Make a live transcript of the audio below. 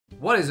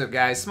What is up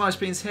guys,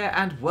 Smallishbeans here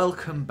and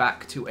welcome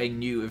back to a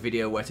new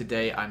video where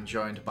today I'm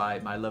joined by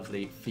my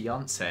lovely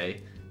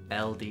fiance,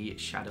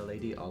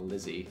 LDShadowlady, or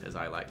Lizzie as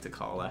I like to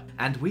call her.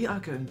 And we are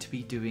going to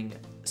be doing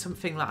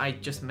something that I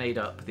just made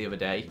up the other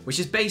day, which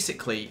is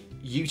basically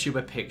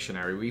YouTuber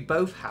Pictionary. We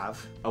both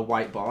have a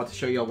whiteboard.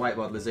 Show you a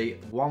whiteboard, Lizzie.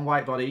 One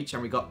whiteboard each,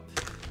 and we got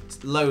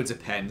loads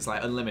of pens,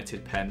 like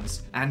unlimited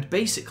pens. And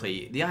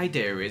basically the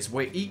idea is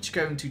we're each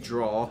going to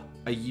draw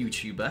a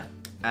YouTuber,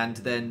 and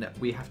then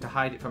we have to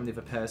hide it from the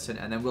other person,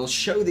 and then we'll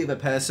show the other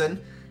person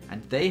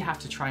and they have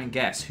to try and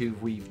guess who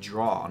we've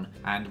drawn.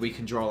 And we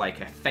can draw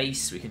like a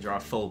face, we can draw a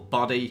full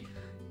body,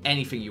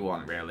 anything you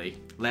want really.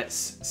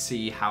 Let's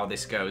see how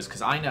this goes,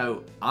 because I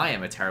know I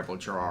am a terrible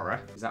drawer.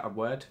 Is that a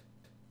word?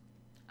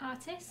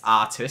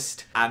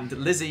 Artist. And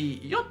Lizzie,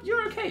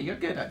 you're okay, you're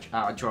good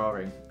at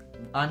drawing.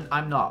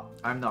 I'm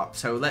not.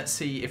 So let's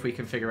see if we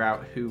can figure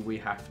out who we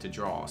have to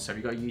draw. So have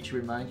you got a YouTuber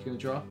in mind you're gonna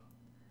draw?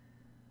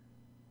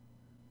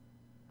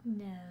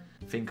 No.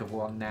 Think of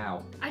one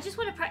now. I just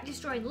want to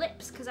practice drawing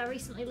lips because I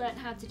recently learned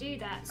how to do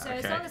that. So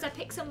as long as I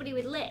pick somebody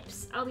with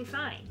lips, I'll be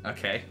fine.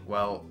 Okay,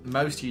 well,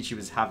 most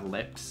YouTubers have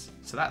lips,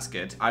 so that's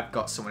good. I've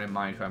got someone in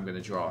mind who I'm going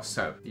to draw.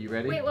 So, are you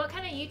ready? Wait, what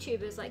kind of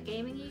YouTubers? Like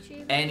gaming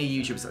YouTubers? Any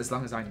YouTubers, as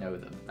long as I know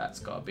them. That's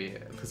got to be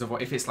it. Because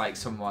if it's like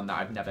someone that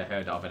I've never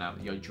heard of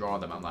and you draw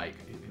them, I'm like,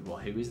 well,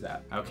 who is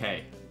that?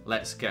 Okay,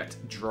 let's get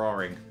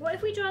drawing. What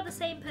if we draw the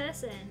same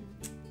person?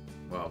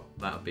 Well,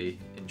 that'll be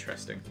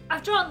interesting.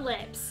 I've drawn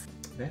lips.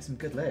 There's some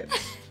good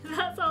lips.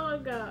 That's all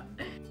I've got.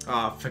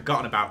 Oh, I've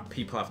forgotten about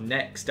people have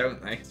necks,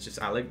 don't they? It's just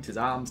I linked his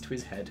arms to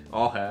his head.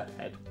 Or her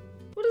head.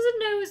 What does a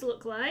nose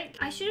look like?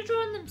 I should have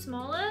drawn them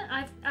smaller.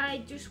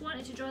 I just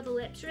wanted to draw the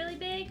lips really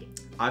big.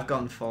 I've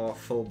gone for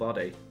full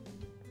body.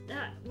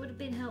 That would have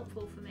been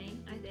helpful for me,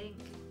 I think.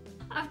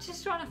 I've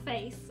just drawn a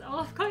face.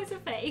 All I've got is a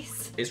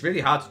face. It's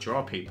really hard to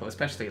draw people,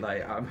 especially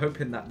like, I'm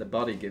hoping that the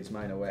body gives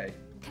mine away.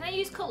 Can I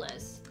use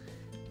colours?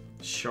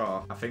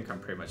 Sure. I think I'm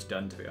pretty much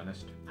done, to be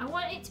honest. I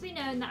want it to be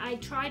known that I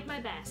tried my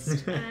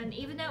best, and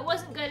even though it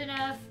wasn't good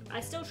enough, I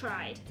still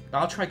tried.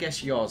 I'll try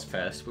guess yours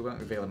first. We won't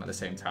reveal them at the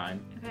same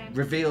time. Okay.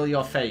 Reveal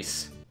your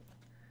face.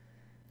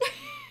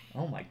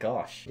 Oh my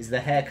gosh. Is the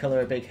hair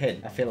colour a big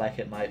hint? I feel like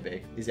it might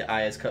be. Is it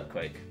Aya's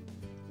Cupquake?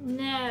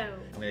 No.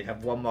 I'm going to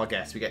have one more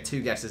guess. We get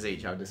 2 guesses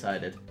each, I've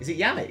decided. Is it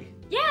Yami?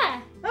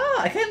 Yeah. Oh,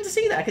 I can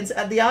see that. I can see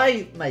the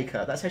eye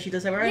makeup. That's how she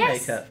does her own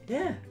makeup.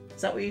 Yeah.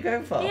 Is that what you're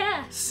going for?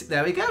 Yeah.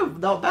 There we go.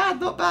 Not bad,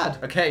 not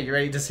bad. Okay, you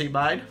ready to see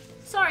mine?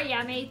 Sorry,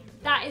 Yami.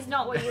 That is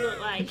not what you look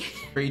like.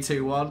 3,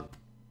 2, 1.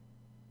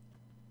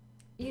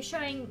 You're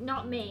showing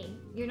not me.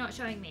 You're not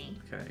showing me.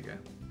 Okay, there you go.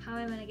 How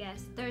am I gonna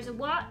guess? There's a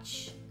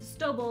watch,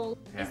 stubble.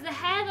 Yeah. Is the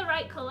hair the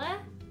right colour?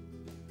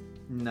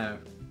 No.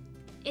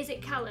 Is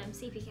it Callum,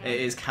 CPK? It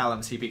is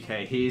Callum,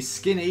 CPK. He is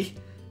skinny,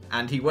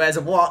 and he wears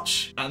a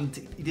watch, and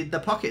he did the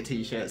pocket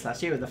t-shirts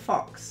last year with the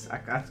fox. I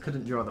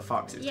couldn't draw the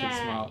fox, it's too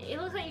small. Yeah,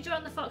 it looks like you're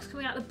drawing the fox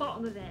coming out the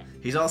bottom of it.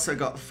 He's also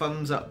got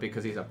thumbs up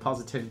because he's a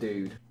positive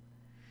dude.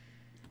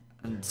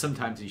 And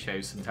sometimes he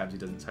shows, sometimes he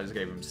doesn't, so I just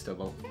gave him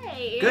stubble.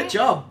 Hey! Good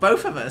job,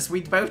 both of us. We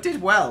both did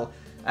well.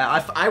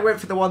 I went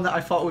for the one that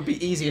I thought would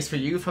be easiest for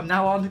you. From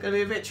now on, it's going to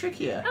be a bit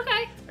trickier.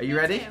 Okay. Are you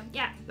ready?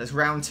 Yeah. That's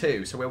round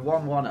 2, so we're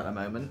 1-1 at the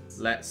moment.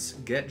 Let's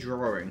get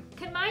drawing.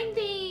 Can mine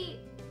be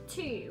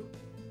 2?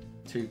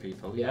 2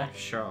 people, yeah,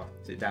 sure.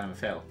 Is it Dan and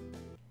Phil?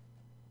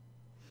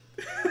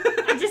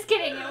 I'm just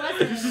kidding,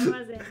 it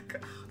wasn't.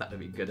 That'd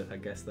be good if I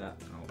guessed that.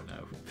 Oh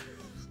no.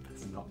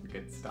 That's not a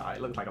good start.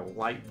 It looked like a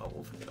light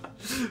bulb.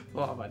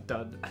 What have I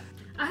done?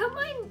 I hope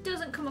mine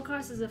doesn't come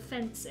across as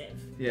offensive.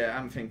 Yeah,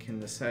 I'm thinking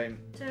the same.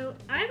 So,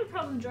 I have a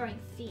problem drawing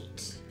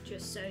feet,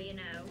 just so you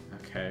know.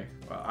 Okay,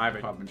 well, I have a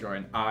problem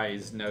drawing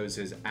eyes,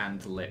 noses,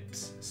 and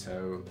lips,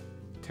 so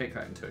take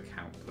that into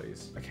account,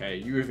 please. Okay,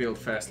 you revealed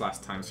first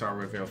last time, so I'll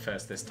reveal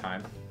first this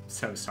time.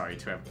 So sorry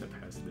to the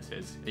person this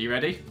is. Are you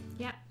ready?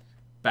 Yeah.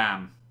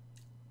 Bam.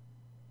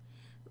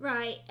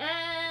 Right,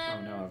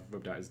 Oh no, I've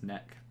rubbed out his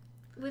neck.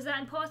 Was that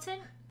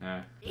important?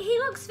 No. He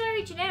looks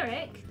very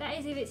generic. That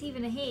is if it's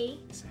even a he.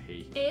 It's a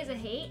he. It is a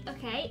he,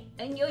 okay.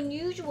 And your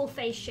unusual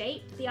face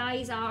shape. The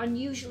eyes are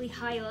unusually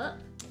high up.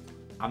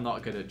 I'm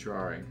not good at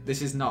drawing.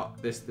 This is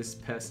not, this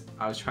person,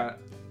 I was trying to,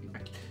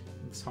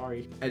 I'm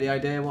sorry. Any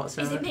idea what's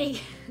Is it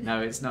me?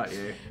 No, it's not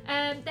you.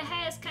 The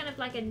hair's kind of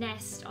like a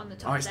nest on the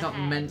top Oh, of it's the not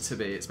head. meant to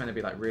be. It's meant to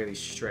be like really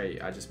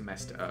straight. I just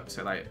messed it up.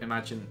 So like,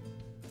 imagine,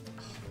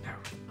 oh no.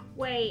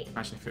 Wait.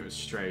 Imagine if it was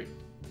straight.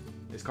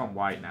 It's gone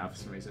white now for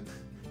some reason.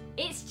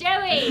 It's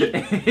Joey!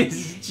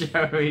 It's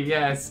Joey,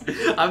 yes.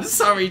 I'm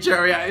sorry,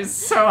 Joey. It's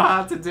so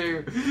hard to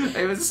do.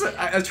 I was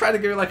trying to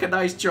give it like a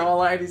nice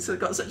jawline. He's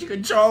got such a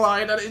good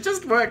jawline, and it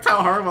just worked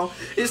out horrible.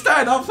 It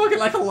started off looking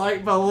like a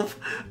light bulb.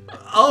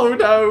 Oh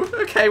no.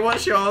 Okay,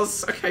 what's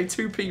yours? Okay,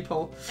 2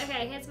 people.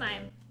 Okay, here's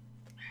mine.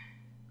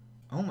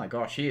 Oh my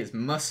gosh, he is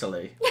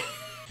muscly.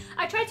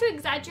 I tried to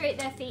exaggerate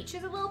their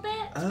features a little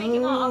bit to make it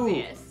more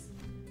obvious.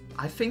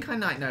 I think I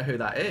might know who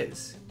that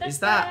is. That's Is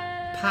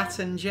that Pat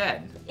and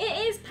Jen?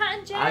 It is Pat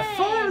and Jen. I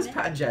thought it was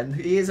Pat and Jen.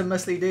 He is a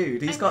muscly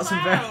dude. He's got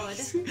some very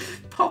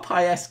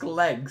Popeye-esque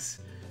legs.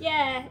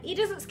 Yeah, he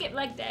doesn't skip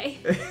leg day.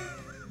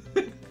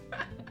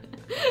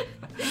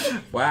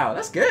 Wow,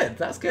 that's good.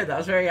 That's good. That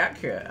was very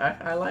accurate.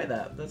 I like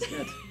that. That's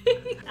good.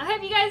 I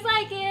hope you guys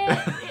like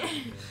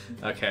it.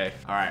 Okay,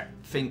 alright.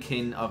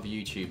 Thinking of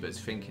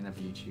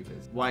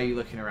YouTubers. Why are you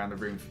looking around the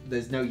room?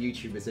 There's no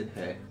YouTubers in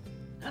here.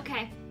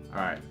 Okay.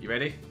 Alright, you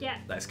ready? Yeah.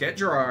 Let's get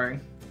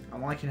drawing.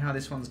 I'm liking how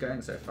this one's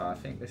going so far. I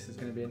think this is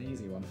going to be an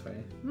easy one for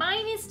you.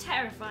 Mine is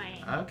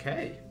terrifying.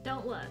 Okay.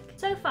 Don't look.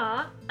 So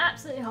far,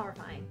 absolutely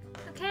horrifying.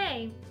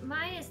 Okay,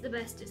 mine is the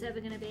best it's ever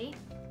going to be.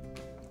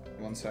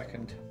 1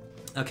 second.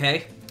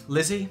 Okay,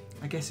 Lizzie,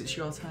 I guess it's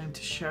your time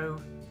to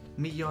show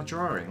me your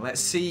drawing.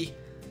 Let's see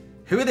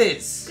who it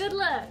is. Good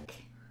luck.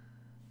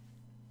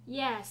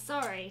 Yeah,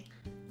 sorry.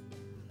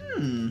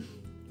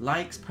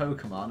 Likes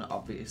Pokemon,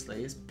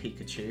 obviously, is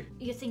Pikachu.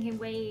 You're thinking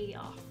way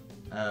off.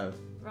 Oh.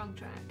 Wrong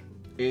track.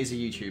 It is a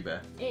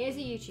YouTuber. It is a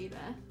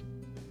YouTuber.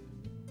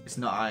 It's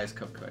not Aya's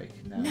Cupcake,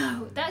 no.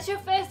 No, that's your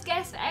first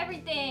guess for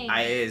everything.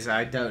 It is,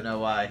 I don't know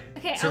why.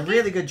 Okay, it's a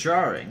really good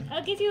drawing.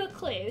 I'll give you a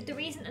clue. The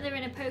reason that they're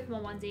in a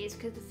Pokemon onesie is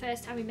because the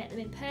first time we met them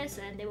in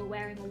person, they were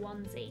wearing a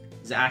onesie.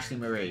 Is it Ashley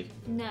Marie?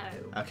 No.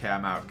 Okay,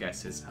 I'm out of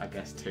guesses. I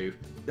guess 2.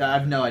 I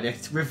have no idea.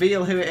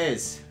 Reveal who it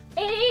is.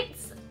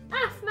 It's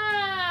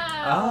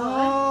Aphmau!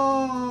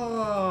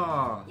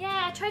 Oh!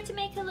 Yeah, I tried to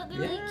make her look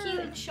really cute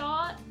and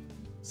short.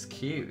 It's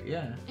cute,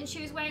 yeah. And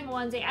she was wearing a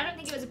onesie. I don't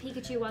think it was a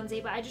Pikachu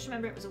onesie, but I just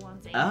remember it was a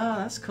onesie. Ah,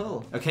 that's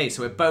cool. Okay,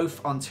 so we're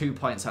both on 2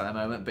 points at the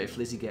moment, but if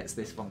Lizzie gets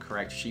this one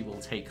correct, she will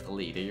take the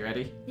lead. Are you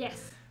ready?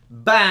 Yes.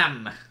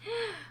 Bam!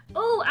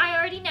 Oh, I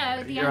already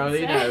know the answer. You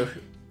already know.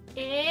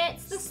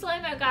 It's the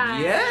slow-mo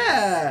guy.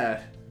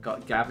 Yeah!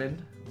 Got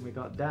Gavin, and we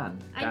got Dan.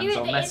 I knew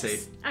Dan's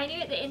it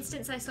the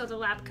instant I saw the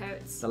lab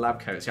coats. The lab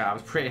coats, yeah, I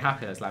was pretty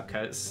happy with those lab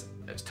coats.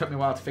 It took me a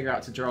while to figure out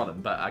how to draw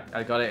them, but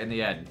I got it in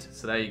the end.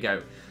 So there you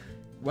go.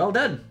 Well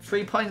done.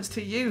 3 points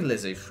to you,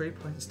 Lizzie. 3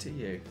 points to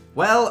you.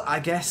 Well, I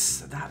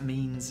guess that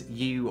means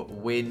you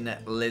win,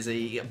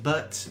 Lizzie.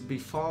 But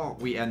before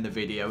we end the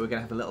video, we're going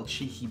to have a little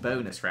cheeky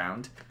bonus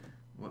round.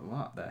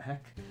 What the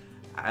heck?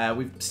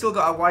 We've still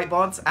got our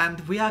whiteboards, and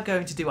we are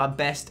going to do our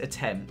best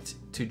attempt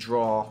to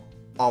draw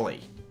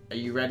Ollie. Are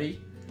you ready?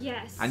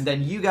 Yes. And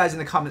then you guys in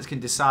the comments can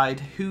decide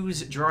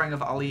whose drawing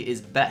of Ollie is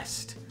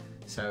best.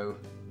 So,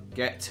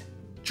 get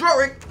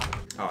drawing!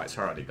 Oh, it's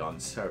already gone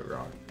so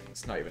wrong.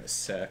 It's not even a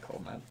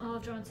circle, man. All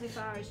I've drawn so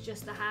far is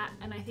just the hat,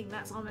 and I think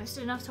that's almost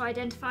enough to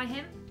identify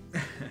him.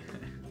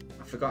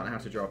 I've forgotten how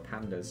to draw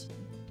pandas.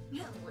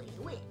 Yeah,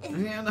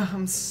 no,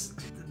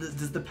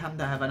 does the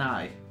panda have an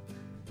eye?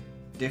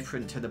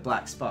 Different to the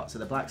black spot, so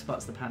the black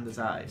spot's the panda's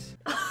eyes.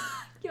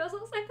 Yours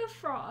looks like a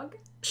frog.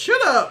 Shut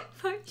up!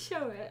 Don't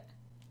show it.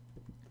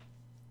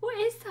 What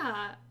is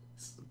that?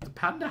 The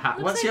panda hat.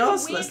 Looks What's like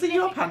yours? a weird Let's do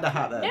your panda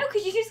hat then. No,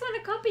 because you just want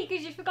to copy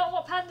because you forgot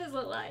what pandas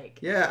look like.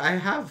 Yeah, I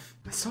have.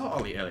 I saw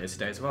Ollie earlier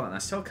today as well, and I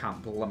still can't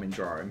blooming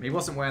draw him. He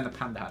wasn't wearing the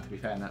panda hat, to be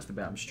fair, and that's the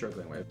bit I'm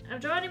struggling with. I've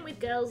drawn him with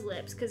girls'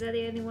 lips because they're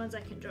the only ones I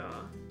can draw.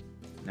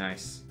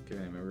 Nice.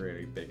 Giving him a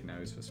really big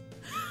nose for...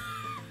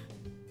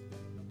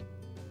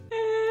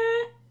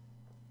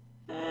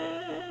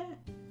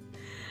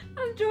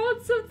 I've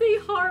drawn something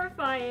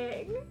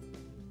horrifying.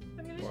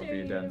 I'm going to show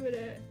you in a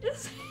minute.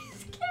 It's so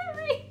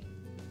scary.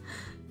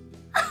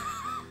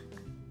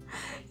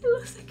 It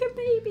looks like a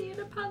baby in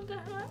a panda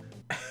hat.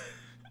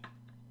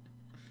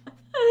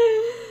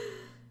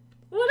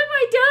 What have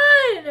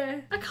I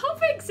done? I can't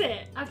fix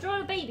it. I've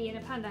drawn a baby in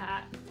a panda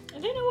hat. I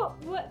don't know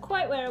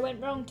quite where I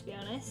went wrong, to be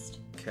honest.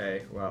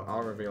 Okay, well,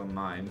 I'll reveal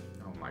mine.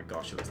 Oh my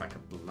gosh, it looks like a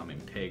blooming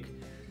pig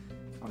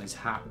on his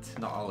hat,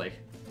 not Ollie.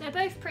 They're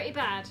both pretty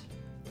bad.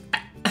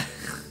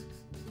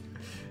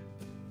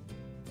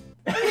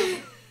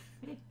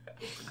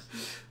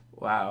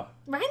 Wow.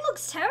 Mine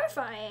looks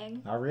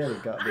terrifying. I really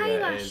got the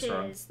eyelashes.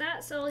 wrong.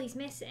 That's all he's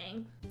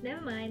missing.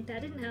 Never mind,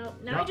 that didn't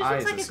help. Now Your he just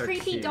looks eyes like are a so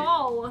creepy cute.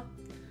 doll.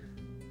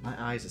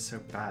 My eyes are so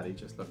bad, he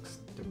just looks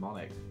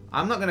demonic.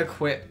 I'm not going to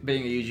quit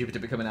being a YouTuber to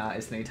become an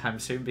artist anytime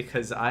soon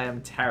because I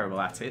am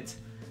terrible at it.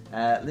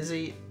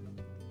 Lizzie...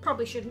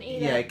 Probably shouldn't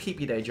either. Yeah, keep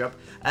your day job.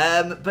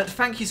 But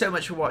thank you so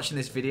much for watching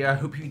this video. I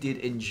hope you did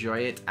enjoy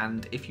it.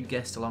 And if you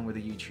guessed along with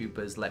the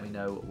YouTubers, let me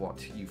know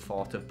what you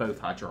thought of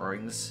both our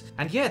drawings.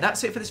 And yeah,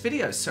 that's it for this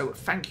video. So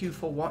thank you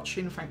for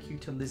watching. Thank you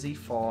to Lizzie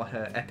for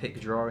her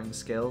epic drawing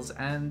skills.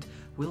 And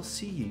we'll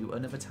see you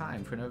another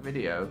time for another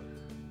video.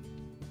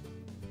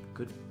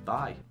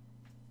 Goodbye.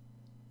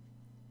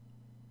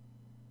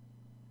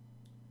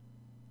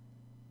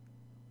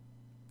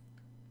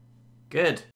 Good.